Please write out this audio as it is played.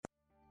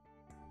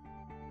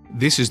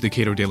This is the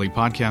Cato Daily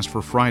Podcast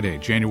for Friday,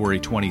 January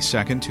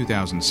 22nd,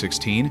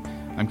 2016.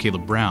 I'm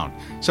Caleb Brown.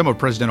 Some of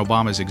President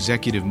Obama's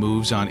executive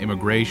moves on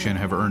immigration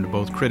have earned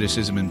both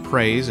criticism and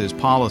praise as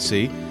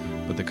policy,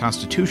 but the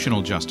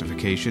constitutional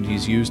justification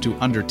he's used to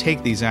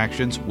undertake these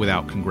actions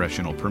without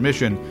congressional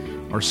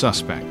permission are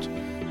suspect.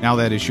 Now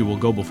that issue will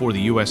go before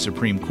the U.S.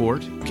 Supreme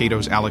Court.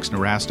 Cato's Alex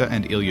Nowrasteh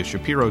and Ilya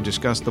Shapiro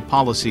discuss the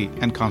policy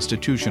and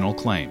constitutional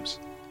claims.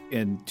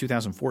 In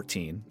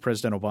 2014,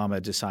 President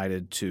Obama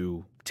decided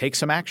to take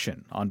some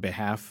action on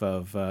behalf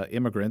of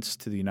immigrants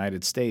to the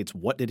United States.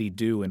 What did he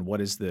do, and what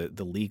is the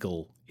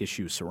legal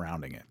issue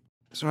surrounding it?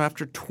 So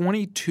after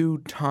 22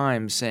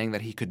 times saying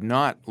that he could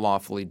not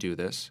lawfully do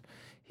this,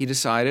 he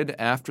decided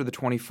after the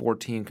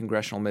 2014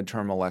 congressional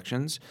midterm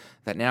elections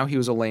that now he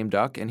was a lame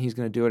duck and he's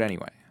going to do it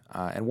anyway.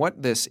 And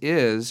what this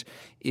is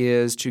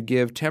to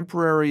give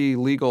temporary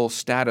legal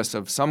status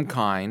of some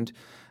kind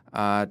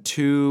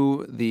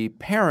to the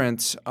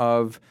parents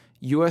of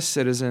U.S.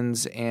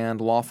 citizens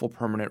and lawful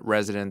permanent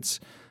residents.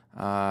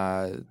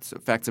 It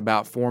affects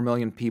about 4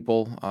 million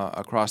people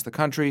across the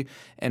country.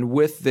 And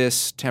with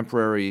this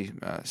temporary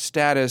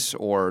status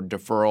or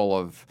deferral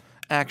of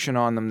action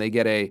on them, they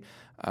get a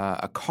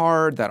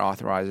card that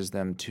authorizes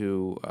them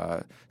to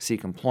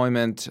seek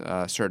employment,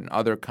 certain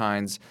other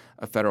kinds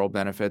of federal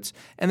benefits.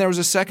 And there was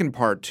a second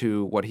part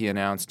to what he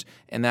announced,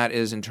 and that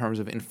is in terms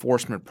of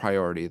enforcement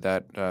priority,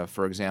 that,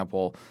 for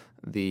example,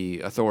 the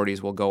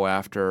authorities will go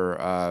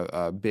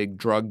after big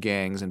drug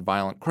gangs and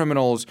violent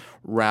criminals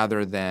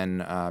rather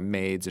than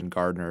maids and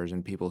gardeners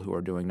and people who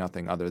are doing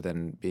nothing other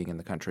than being in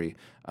the country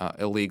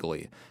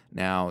illegally.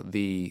 Now,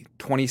 the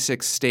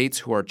 26 states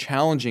who are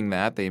challenging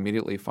that, they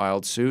immediately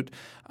filed suit,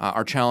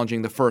 are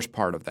challenging the first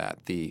part of that,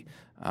 the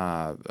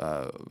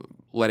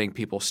letting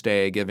people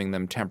stay, giving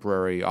them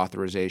temporary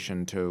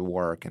authorization to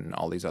work and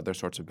all these other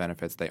sorts of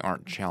benefits. They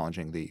aren't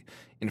challenging the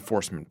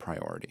enforcement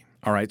priority.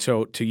 All right.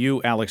 So to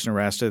you, Alex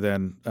Nowrasteh,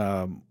 then,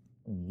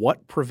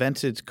 what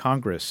prevented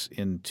Congress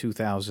in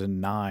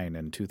 2009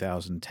 and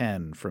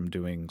 2010 from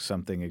doing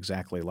something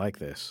exactly like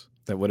this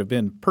that would have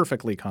been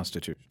perfectly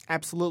constitutional?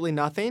 Absolutely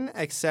nothing,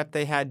 except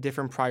they had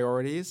different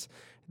priorities.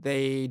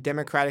 They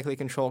democratically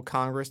controlled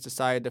Congress,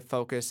 decided to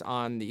focus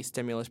on the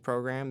stimulus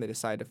program. They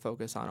decided to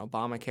focus on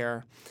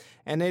Obamacare.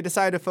 And they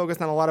decided to focus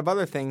on a lot of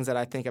other things that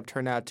I think have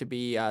turned out to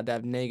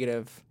have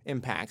negative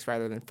impacts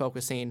rather than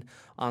focusing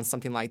on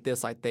something like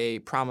this like they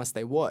promised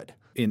they would.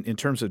 In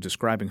terms of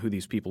describing who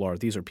these people are,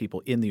 these are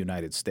people in the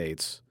United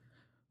States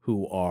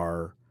who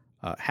are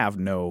have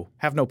no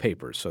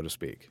papers, so to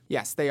speak.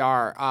 Yes, they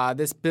are.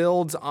 This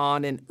builds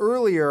on an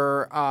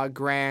earlier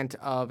grant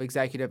of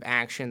executive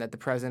action that the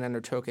president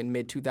undertook in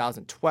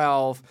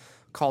mid-2012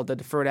 called the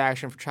Deferred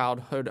Action for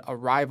Childhood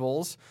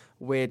Arrivals,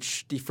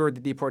 which deferred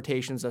the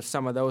deportations of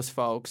some of those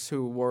folks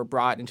who were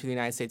brought into the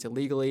United States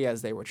illegally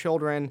as they were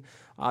children.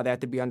 They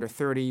had to be under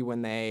 30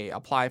 when they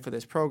applied for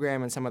this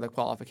program and some of the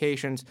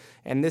qualifications.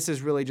 And this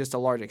is really just a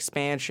large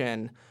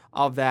expansion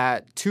of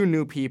that to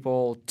new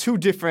people, to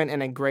different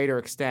and at greater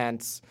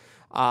extents.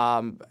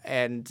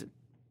 And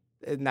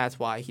that's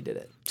why he did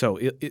it. So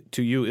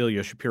to you,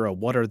 Ilya Shapiro,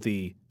 what are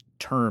the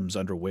terms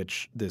under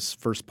which this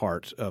first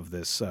part of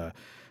this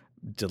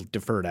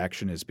deferred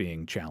action is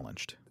being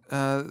challenged?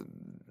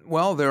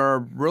 Well, there are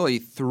really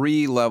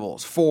 3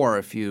 levels, 4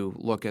 if you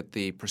look at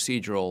the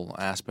procedural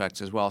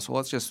aspects as well. So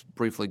let's just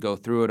briefly go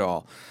through it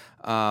all.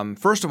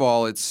 First of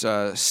all, it's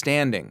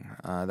standing.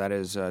 That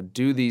is,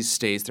 do these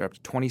states, there are up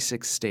to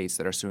 26 states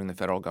that are suing the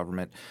federal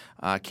government,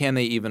 can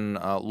they even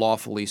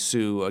lawfully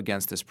sue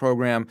against this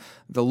program?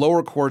 The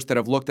lower courts that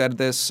have looked at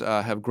this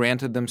have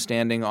granted them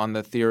standing on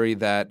the theory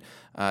that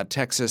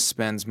Texas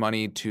spends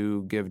money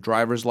to give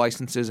driver's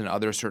licenses and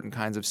other certain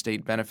kinds of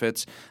state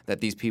benefits that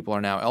these people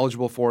are now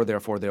eligible for.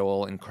 Therefore, they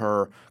will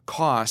incur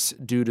costs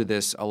due to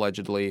this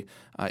allegedly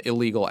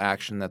illegal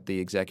action that the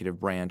executive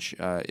branch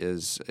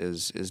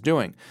is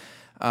doing.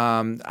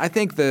 I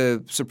think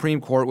the Supreme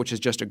Court, which has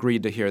just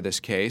agreed to hear this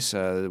case,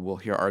 will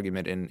hear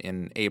argument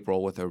in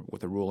April with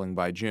a ruling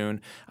by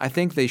June. I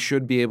think they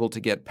should be able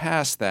to get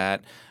past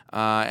that.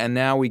 And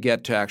now we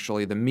get to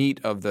actually the meat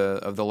of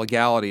the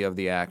legality of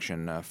the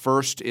action.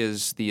 First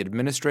is the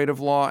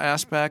administrative law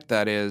aspect.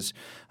 That is,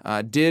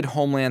 did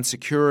Homeland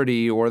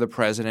Security or the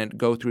president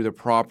go through the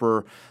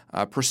proper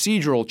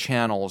procedural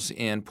channels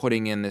in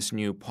putting in this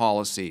new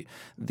policy?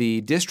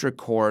 The district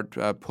court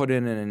put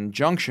in an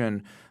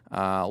injunction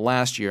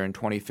last year in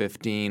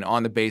 2015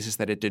 on the basis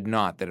that it did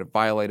not, that it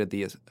violated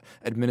the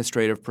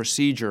Administrative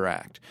Procedure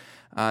Act.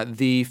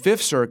 The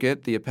Fifth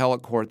Circuit, the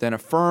appellate court, then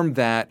affirmed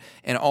that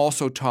and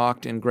also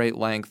talked in great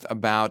length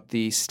about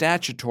the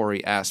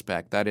statutory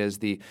aspect, that is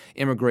the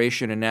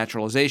Immigration and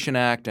Naturalization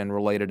Act and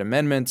related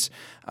amendments.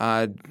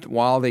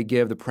 While they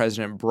give the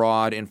president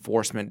broad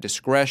enforcement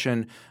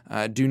discretion,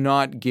 do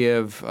not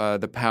give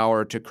the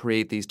power to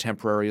create these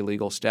temporary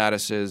legal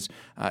statuses,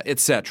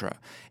 etc.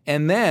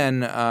 And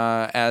then,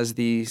 as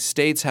the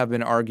states have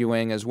been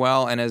arguing as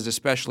well, and as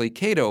especially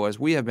Cato, as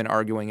we have been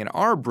arguing in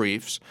our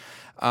briefs,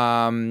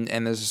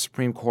 And the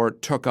Supreme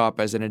Court took up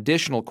as an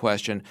additional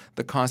question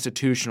the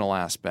constitutional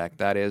aspect.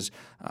 That is,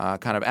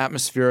 kind of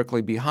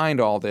atmospherically behind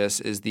all this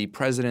is the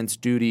president's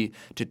duty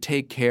to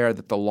take care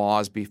that the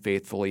laws be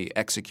faithfully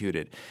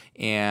executed.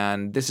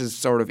 And this is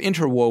sort of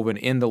interwoven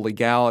in the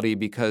legality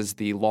because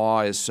the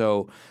law is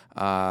so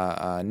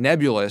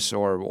nebulous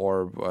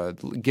or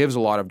gives a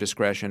lot of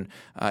discretion.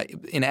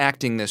 In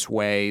acting this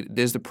way,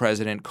 is the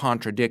president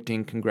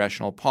contradicting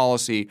congressional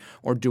policy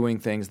or doing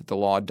things that the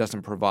law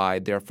doesn't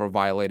provide, therefore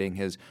violating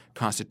his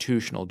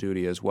constitutional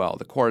duty as well?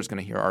 The court is going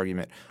to hear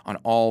argument on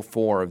all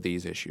four of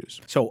these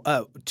issues. So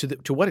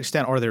to what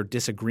extent are there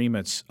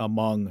disagreements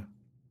among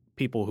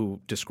people who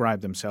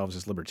describe themselves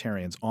as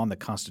libertarians on the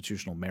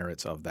constitutional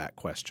merits of that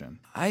question?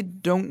 I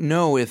don't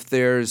know if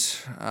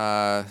there's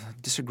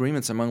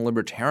disagreements among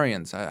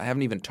libertarians. I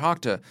haven't even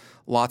talked to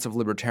lots of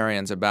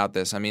libertarians about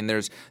this. I mean,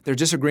 there's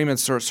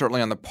disagreements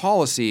certainly on the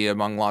policy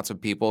among lots of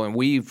people, and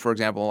we, for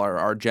example,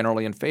 are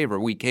generally in favor.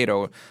 We,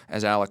 Cato,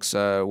 as Alex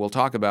will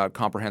talk about,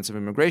 comprehensive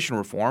immigration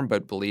reform,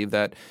 but believe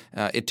that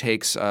it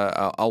takes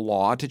a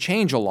law to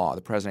change a law.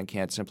 The president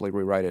can't simply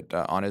rewrite it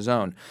on his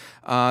own.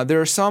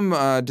 There are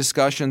some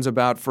discussions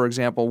about, for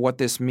example, what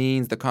this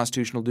means, the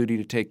constitutional duty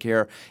to take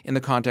care in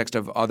the context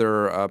of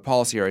other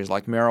policy areas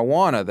like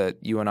marijuana that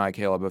you and I,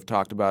 Caleb, have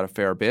talked about a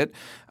fair bit.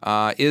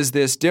 Is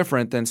this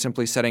different than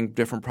simply setting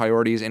different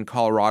priorities in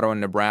Colorado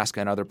and Nebraska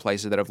and other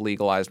places that have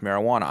legalized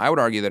marijuana? I would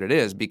argue that it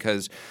is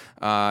because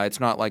it's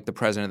not like the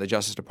president and the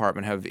Justice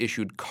Department have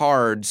issued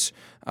cards,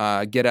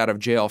 get out of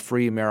jail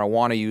free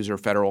marijuana user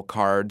federal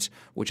cards,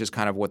 which is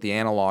kind of what the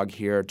analog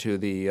here to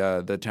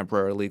the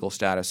temporary legal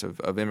status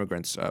of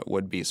immigrants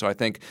would be. So I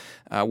think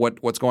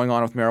what's going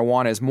on with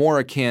marijuana is more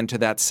akin to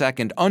that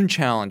second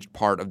unchallenged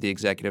part of the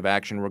executive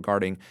action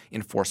regarding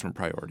enforcement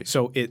priorities.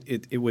 So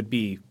it would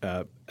be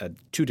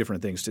two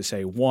different things to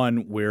say.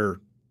 One, we're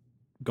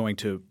going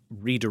to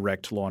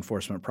redirect law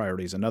enforcement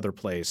priorities another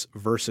place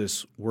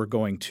versus we're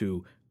going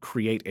to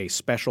create a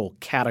special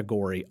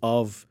category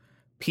of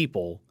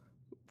people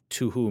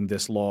to whom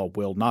this law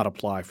will not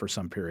apply for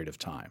some period of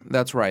time.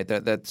 That's right.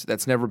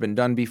 That's never been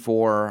done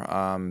before.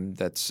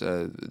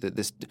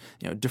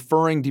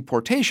 Deferring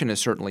deportation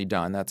is certainly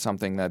done. That's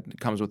something that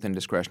comes within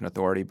discretion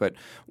authority. But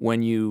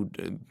when you,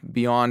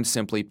 beyond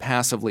simply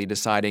passively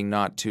deciding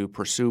not to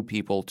pursue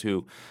people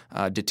to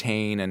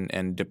detain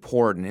and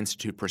deport and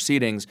institute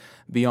proceedings,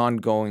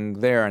 beyond going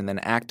there and then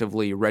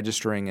actively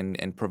registering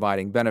and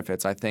providing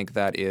benefits, I think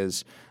that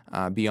is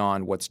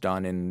beyond what's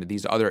done in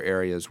these other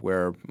areas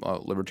where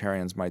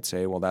libertarians might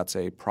say, well, that's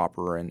a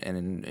proper and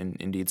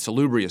indeed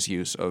salubrious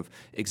use of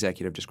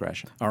executive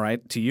discretion. All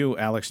right. To you,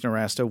 Alex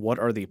Nowrasteh, what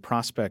are the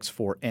prospects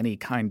for any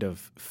kind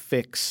of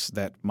fix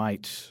that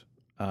might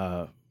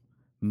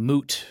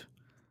moot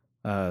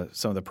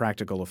some of the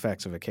practical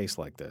effects of a case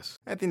like this?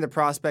 I think the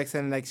prospects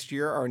in the next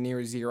year are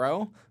near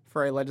zero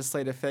for a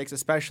legislative fix,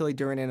 especially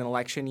during an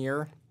election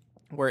year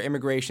where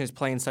immigration is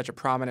playing such a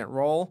prominent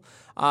role.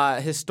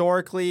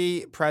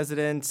 Historically,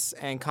 presidents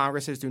and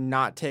Congresses do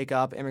not take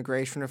up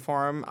immigration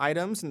reform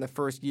items in the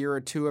first year or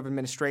two of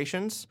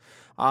administrations.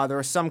 There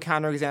are some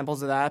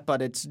counterexamples of that,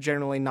 but it's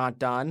generally not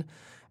done.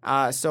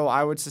 So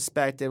I would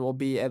suspect it will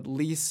be at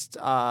least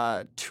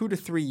 2 to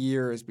 3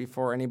 years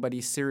before anybody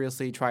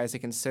seriously tries to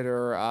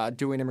consider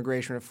doing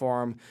immigration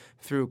reform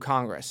through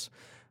Congress.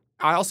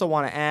 I also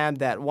want to add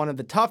that one of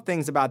the tough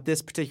things about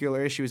this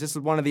particular issue is this is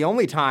one of the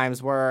only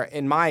times where,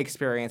 in my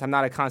experience, I'm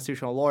not a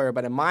constitutional lawyer,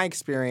 but in my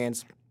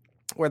experience,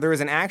 where there is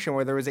an action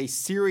where there is a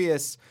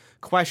serious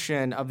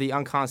question of the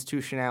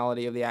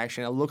unconstitutionality of the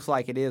action. It looks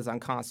like it is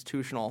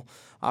unconstitutional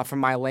from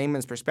my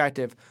layman's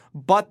perspective,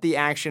 but the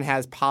action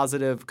has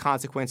positive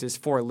consequences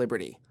for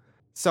liberty.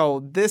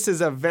 So this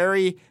is a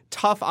very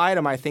tough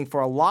item, I think,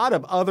 for a lot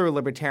of other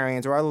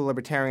libertarians or other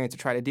libertarians to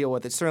try to deal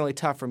with. It's certainly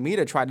tough for me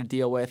to try to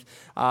deal with,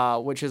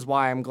 which is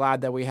why I'm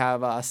glad that we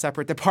have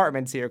separate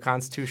departments here,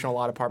 constitutional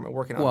law department,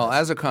 working on this. Well,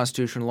 as a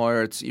constitutional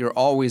lawyer, you're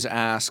always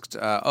asked,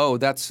 oh,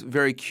 that's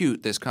very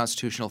cute, this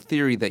constitutional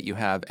theory that you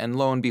have. And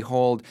lo and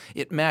behold,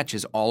 it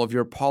matches all of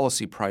your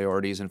policy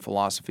priorities and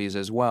philosophies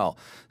as well.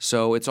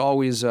 So it's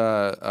always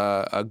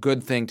a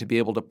good thing to be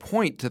able to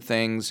point to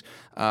things,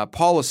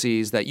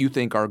 policies that you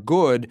think are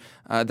good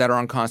that are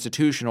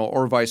unconstitutional,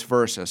 or vice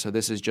versa. So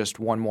this is just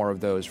one more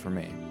of those for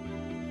me.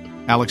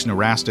 Alex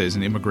Nowrasteh is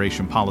an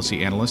immigration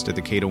policy analyst at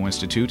the Cato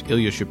Institute.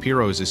 Ilya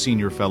Shapiro is a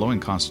senior fellow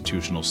in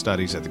constitutional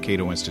studies at the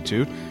Cato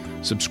Institute.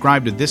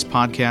 Subscribe to this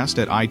podcast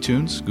at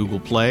iTunes, Google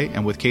Play,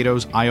 and with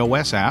Cato's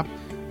iOS app,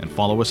 and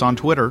follow us on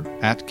Twitter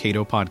at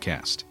Cato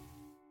Podcast.